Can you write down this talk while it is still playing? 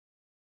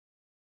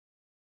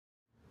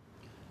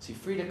See,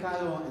 Frida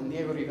Kahlo and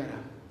Diego Rivera,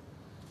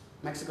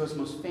 Mexico's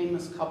most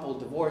famous couple,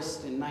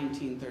 divorced in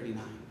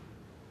 1939.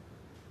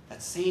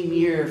 That same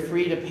year,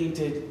 Frida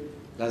painted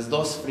Las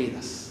Dos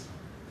Fridas,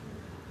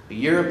 a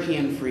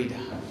European Frida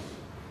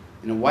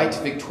in a white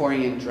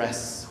Victorian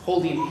dress,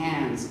 holding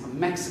hands, a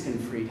Mexican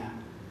Frida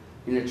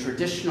in a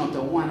traditional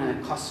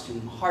Tehuana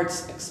costume,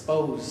 hearts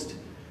exposed.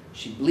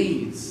 She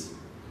bleeds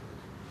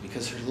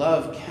because her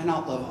love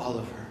cannot love all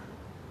of her.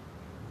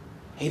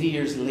 80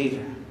 years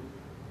later,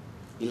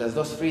 y las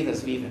dos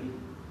Fridas viven,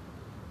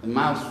 the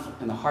mouth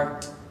and the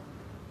heart,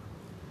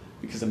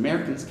 because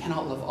Americans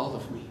cannot love all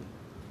of me.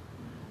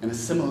 And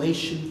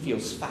assimilation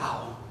feels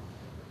foul,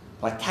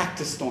 like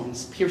cactus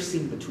thorns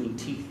piercing between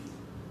teeth.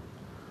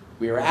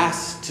 We are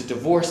asked to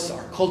divorce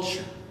our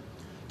culture,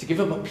 to give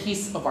up a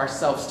piece of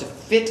ourselves, to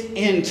fit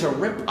in, to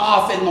rip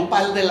off el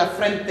nopal de la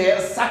frente,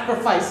 a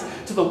sacrifice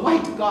to the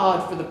white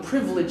God for the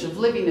privilege of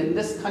living in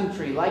this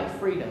country. Like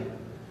Frida,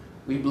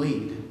 we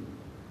bleed.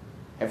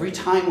 Every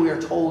time we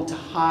are told to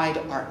hide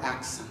our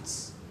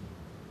accents,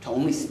 to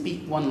only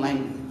speak one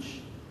language,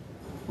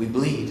 we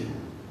bleed.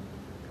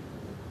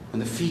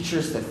 When the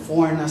features that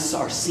foreign us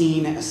are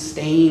seen as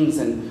stains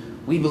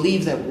and we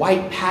believe that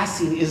white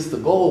passing is the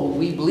goal,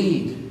 we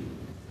bleed.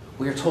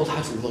 We are told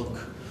how to look,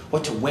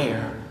 what to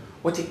wear,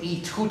 what to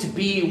eat, who to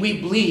be,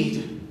 we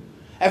bleed.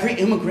 Every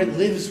immigrant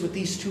lives with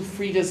these two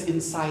Fridas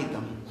inside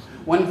them,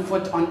 one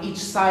foot on each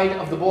side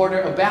of the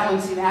border, a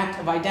balancing act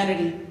of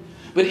identity.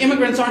 But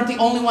immigrants aren't the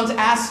only ones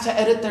asked to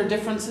edit their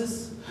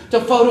differences, to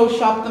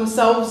Photoshop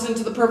themselves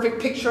into the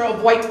perfect picture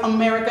of white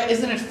America.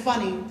 Isn't it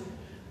funny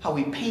how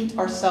we paint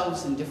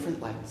ourselves in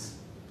different lights?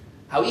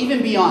 How even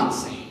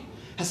Beyonce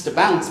has to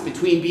bounce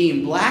between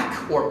being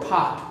black or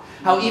pop.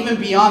 How even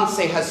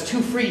Beyonce has two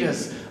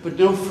Fridas, but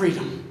no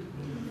freedom.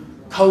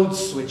 Code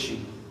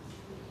switching.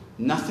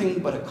 Nothing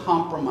but a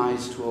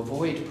compromise to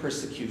avoid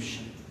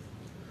persecution.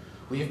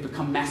 We have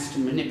become master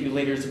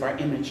manipulators of our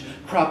image,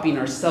 cropping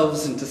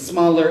ourselves into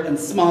smaller and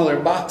smaller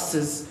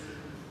boxes.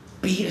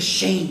 Be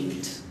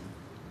ashamed.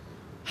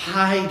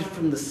 Hide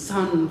from the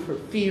sun for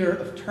fear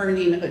of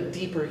turning a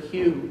deeper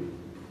hue.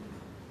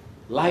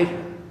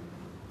 Lighter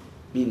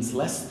means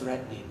less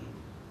threatening.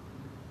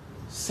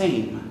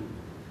 Same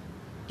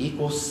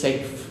equals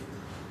safe.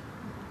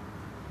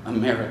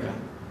 America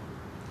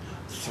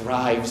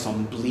thrives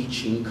on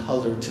bleaching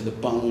color to the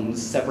bone,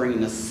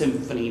 severing a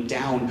symphony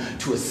down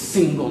to a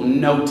single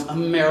note.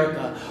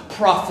 America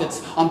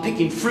profits on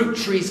picking fruit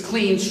trees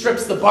clean,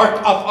 strips the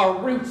bark off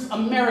our roots.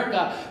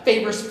 America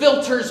favors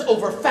filters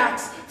over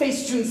facts,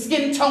 face-tuned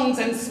skin tones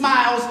and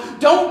smiles.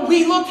 Don't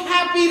we look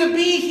happy to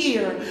be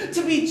here,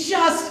 to be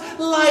just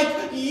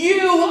like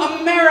you,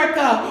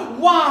 America?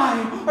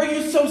 Why are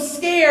you so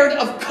scared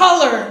of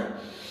color?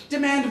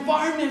 Demand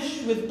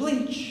varnish with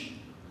bleach.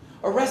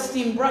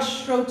 Arresting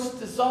brushstrokes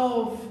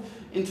dissolve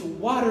into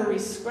watery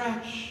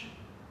scratch.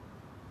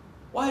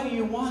 Why do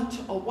you want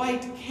a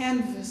white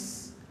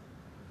canvas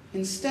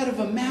instead of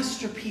a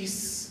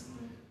masterpiece?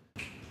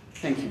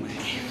 Thank you,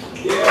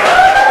 Maggie.